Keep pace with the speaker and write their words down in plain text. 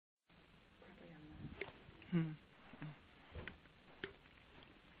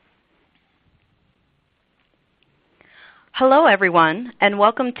Hello, everyone, and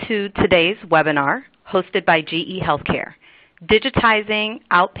welcome to today's webinar hosted by GE Healthcare, Digitizing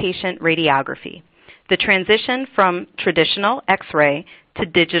Outpatient Radiography, the transition from traditional X-ray to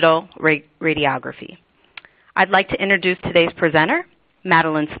digital radiography. I'd like to introduce today's presenter,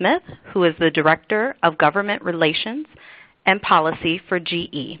 Madeline Smith, who is the Director of Government Relations and Policy for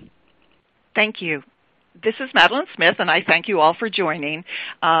GE. Thank you. This is Madeline Smith, and I thank you all for joining.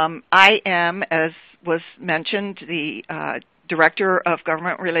 I am, as was mentioned, the Director of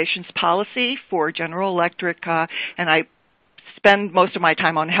Government Relations Policy for General Electric, and I spend most of my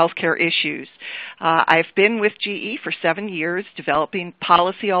time on healthcare issues. I've been with GE for 7 years developing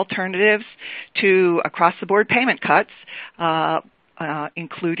policy alternatives to across-the-board payment cuts,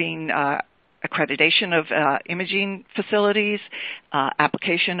 including accreditation of imaging facilities,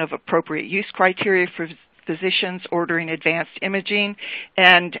 application of appropriate use criteria for physicians ordering advanced imaging,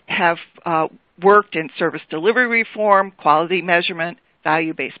 and have worked in service delivery reform, quality measurement,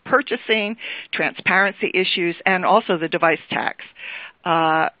 value-based purchasing, transparency issues, and also the device tax.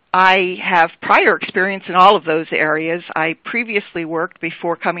 I have prior experience in all of those areas. I previously worked,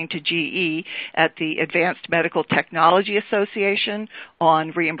 before coming to GE, at the Advanced Medical Technology Association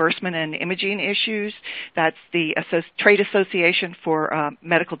on reimbursement and imaging issues. That's the trade association for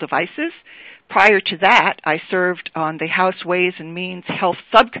medical devices. Prior to that, I served on the House Ways and Means Health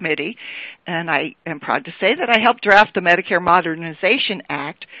Subcommittee, and I am proud to say that I helped draft the Medicare Modernization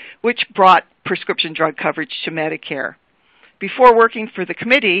Act, which brought prescription drug coverage to Medicare. Before working for the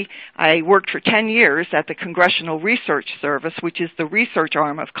committee, I worked for 10 years at the Congressional Research Service, which is the research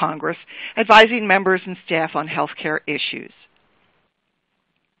arm of Congress, advising members and staff on healthcare issues.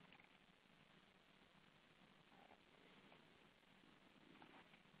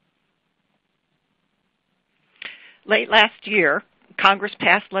 Late last year, Congress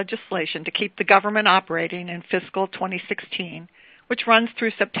passed legislation to keep the government operating in fiscal 2016, which runs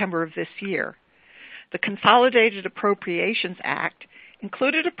through September of this year. The Consolidated Appropriations Act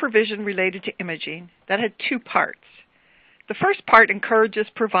included a provision related to imaging that had two parts. The first part encourages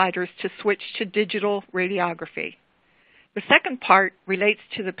providers to switch to digital radiography. The second part relates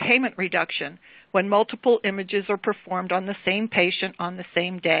to the payment reduction when multiple images are performed on the same patient on the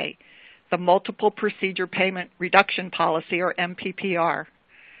same day, the Multiple Procedure Payment Reduction Policy, or MPPR.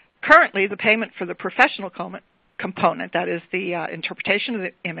 Currently, the payment for the professional component, that is the interpretation of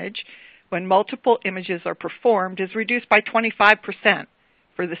the image, when multiple images are performed, is reduced by 25%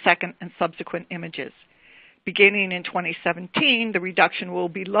 for the second and subsequent images. Beginning in 2017, the reduction will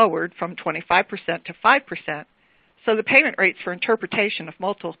be lowered from 25% to 5%, so the payment rates for interpretation of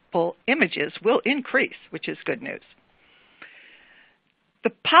multiple images will increase, which is good news.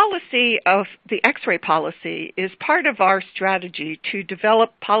 The policy of the X-ray policy is part of our strategy to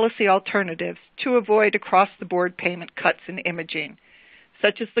develop policy alternatives to avoid across-the-board payment cuts in imaging,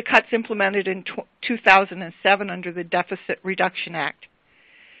 such as the cuts implemented in 2007 under the Deficit Reduction Act.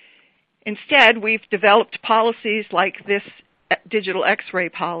 Instead, we've developed policies like this digital X-ray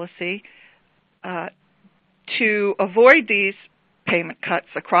policy to avoid these payment cuts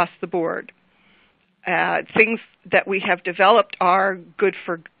across the board. Things that we have developed are good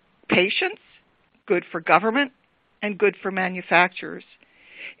for patients, good for government, and good for manufacturers.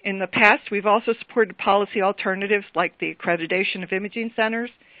 In the past, we've also supported policy alternatives like the accreditation of imaging centers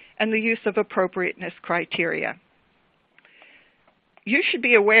and the use of appropriateness criteria. You should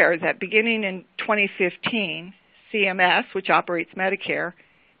be aware that beginning in 2015, CMS, which operates Medicare,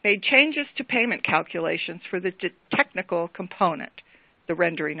 made changes to payment calculations for the technical component, the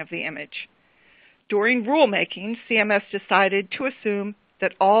rendering of the image. During rulemaking, CMS decided to assume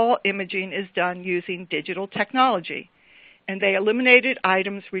that all imaging is done using digital technology, and they eliminated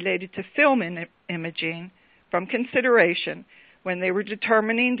items related to film imaging from consideration when they were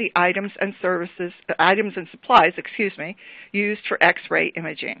determining the items and supplies used for X-ray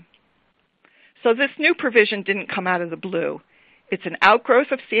imaging. So this new provision didn't come out of the blue. It's an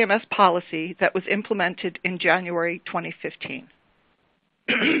outgrowth of CMS policy that was implemented in January 2015.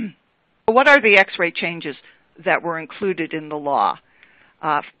 What are the X-ray changes that were included in the law?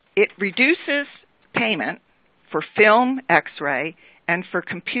 It reduces payment for film X-ray and for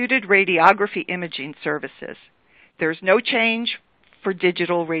computed radiography imaging services. There's no change for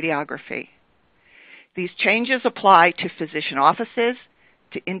digital radiography. These changes apply to physician offices,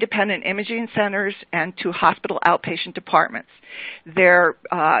 to independent imaging centers, and to hospital outpatient departments. They're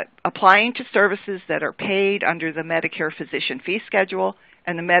applying to services that are paid under the Medicare physician fee schedule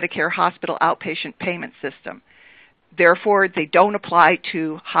and the Medicare hospital outpatient payment system. Therefore, they don't apply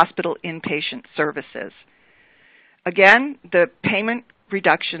to hospital inpatient services. Again, the payment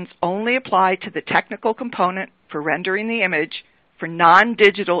reductions only apply to the technical component for rendering the image for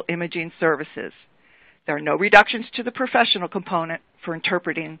non-digital imaging services. There are no reductions to the professional component for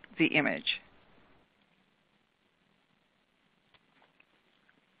interpreting the image.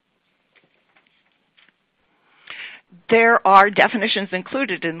 There are definitions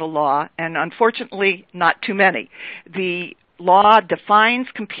included in the law, and unfortunately, not too many. The law defines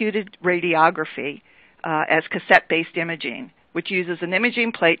computed radiography as cassette-based imaging, which uses an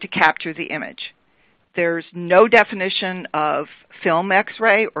imaging plate to capture the image. There's no definition of film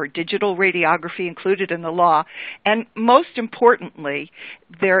X-ray or digital radiography included in the law, and most importantly,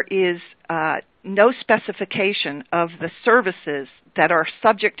 there is no specification of the services that are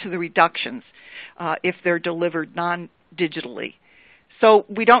subject to the reductions if they're delivered non-digitally. So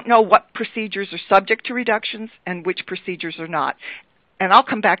we don't know what procedures are subject to reductions and which procedures are not. And I'll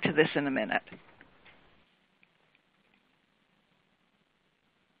come back to this in a minute.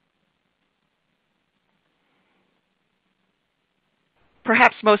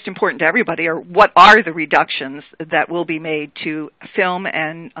 Perhaps most important to everybody are what are the reductions that will be made to film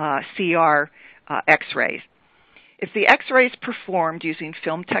and CR X-rays. If the X-ray is performed using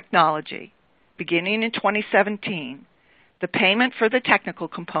film technology, beginning in 2017, the payment for the technical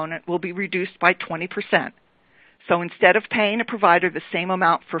component will be reduced by 20%. So instead of paying a provider the same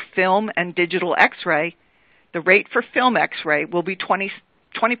amount for film and digital X-ray, the rate for film X-ray will be 20%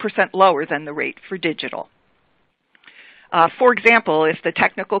 lower than the rate for digital. For example, if the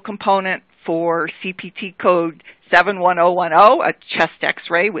technical component for CPT code 71010, a chest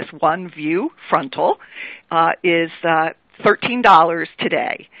X-ray with one view, frontal, is $13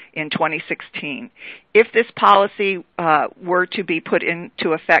 today in 2016. If this policy were to be put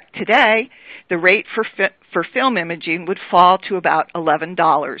into effect today, the rate for film imaging would fall to about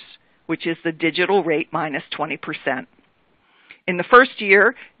 $11, which is the digital rate minus 20%. In the first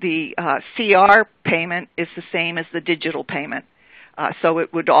year, the CR payment is the same as the digital payment, so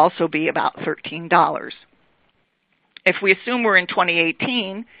it would also be about $13. If we assume we're in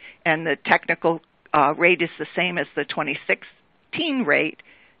 2018 and the technical rate is the same as the 2016 rate,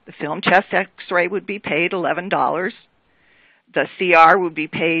 the film chest X-ray would be paid $11. The CR would be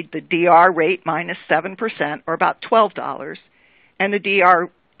paid the DR rate minus 7%, or about $12, and the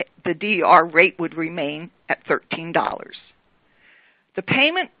DR rate would remain at $13. The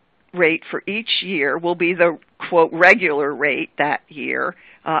payment rate for each year will be the, quote, regular rate that year,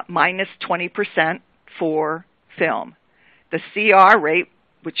 minus 20% for film. The CR rate,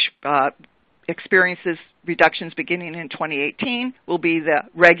 which experiences reductions beginning in 2018, will be the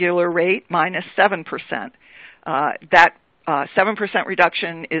regular rate minus 7%. That 7%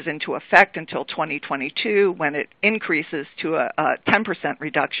 reduction is into effect until 2022, when it increases to a 10%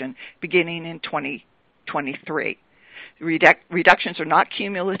 reduction beginning in 2023. Reductions are not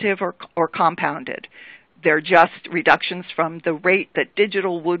cumulative or compounded. They're just reductions from the rate that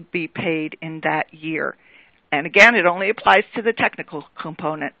digital would be paid in that year. And again, it only applies to the technical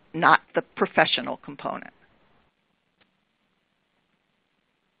component, not the professional component.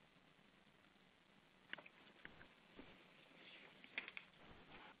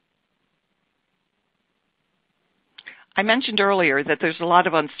 I mentioned earlier that there's a lot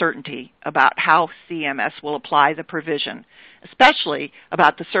of uncertainty about how CMS will apply the provision, especially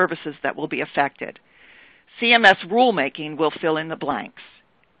about the services that will be affected. CMS rulemaking will fill in the blanks.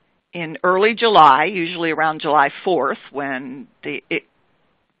 In early July, usually around July 4th, when it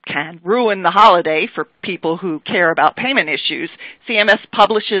can ruin the holiday for people who care about payment issues, CMS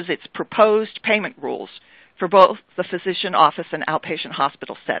publishes its proposed payment rules for both the physician office and outpatient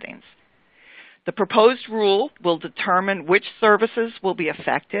hospital settings. The proposed rule will determine which services will be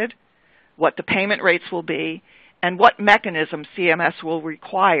affected, what the payment rates will be, and what mechanism CMS will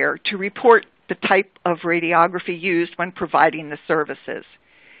require to report the type of radiography used when providing the services.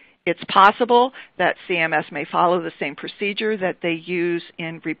 It's possible that CMS may follow the same procedure that they use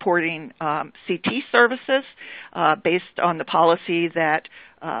in reporting CT services based on the policy that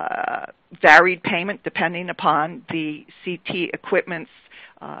varied payment depending upon the CT equipment's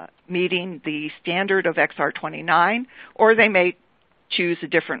meeting the standard of XR29, or they may choose a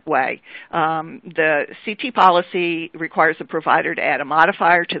different way. The CT policy requires the provider to add a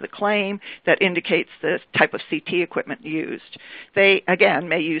modifier to the claim that indicates the type of CT equipment used. They, again,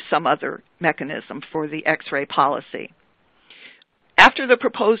 may use some other mechanism for the X-ray policy. After the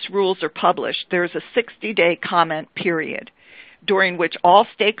proposed rules are published, there's a 60-day comment period during which all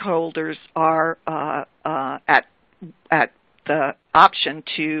stakeholders are at the option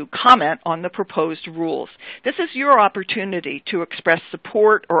to comment on the proposed rules. This is your opportunity to express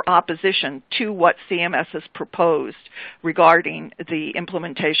support or opposition to what CMS has proposed regarding the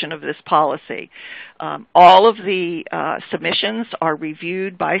implementation of this policy. All of the submissions are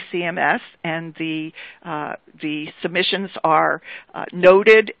reviewed by CMS, and the submissions are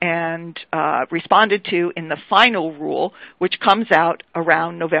noted and responded to in the final rule, which comes out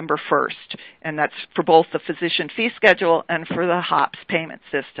around November 1st, and that's for both the physician fee schedule and for the HOPS payment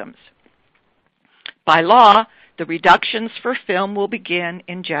systems. By law, the reductions for film will begin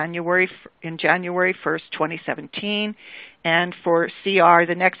in January 1st, 2017, and for CR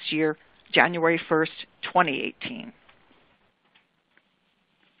the next year, January 1st, 2018.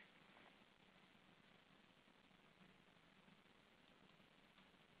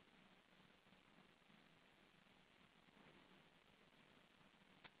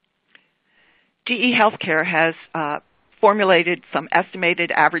 GE Healthcare has formulated some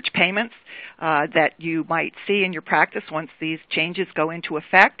estimated average payments that you might see in your practice once these changes go into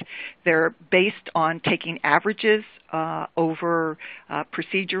effect. They're based on taking averages over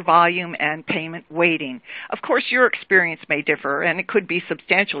procedure volume and payment weighting. Of course, your experience may differ, and it could be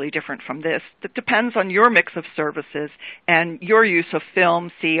substantially different from this. It depends on your mix of services and your use of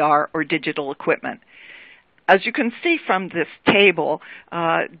film, CR, or digital equipment. As you can see from this table,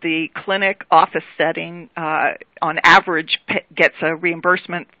 the clinic office setting on average gets a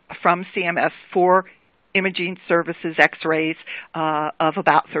reimbursement from CMS for imaging services, x-rays, of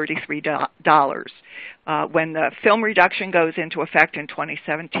about $33. When the film reduction goes into effect in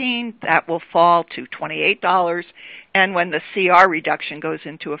 2017, that will fall to $28. And when the CR reduction goes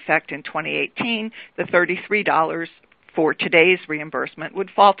into effect in 2018, the $33 for today's reimbursement would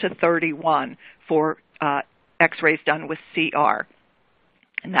fall to $31 for x-rays done with CR.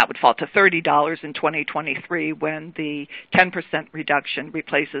 And that would fall to $30 in 2023 when the 10% reduction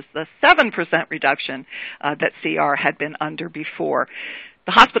replaces the 7% reduction that CR had been under before.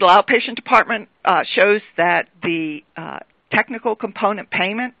 The hospital outpatient department shows that the technical component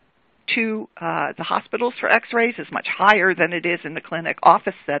payment to the hospitals for x-rays is much higher than it is in the clinic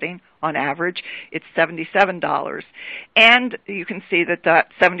office setting. On average, it's $77. And you can see that that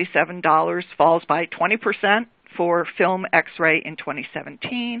 $77 falls by 20% for film x-ray in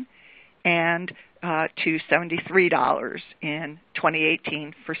 2017 and to $73 in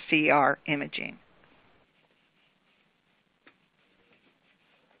 2018 for CR imaging.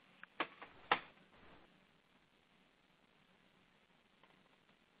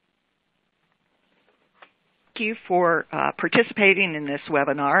 Thank you for participating in this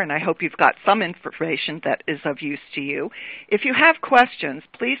webinar, and I hope you've got some information that is of use to you. If you have questions,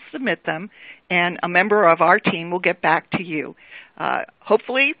 please submit them, and a member of our team will get back to you.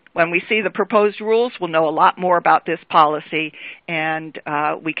 Hopefully, when we see the proposed rules, we'll know a lot more about this policy, and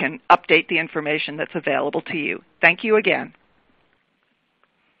we can update the information that's available to you. Thank you again.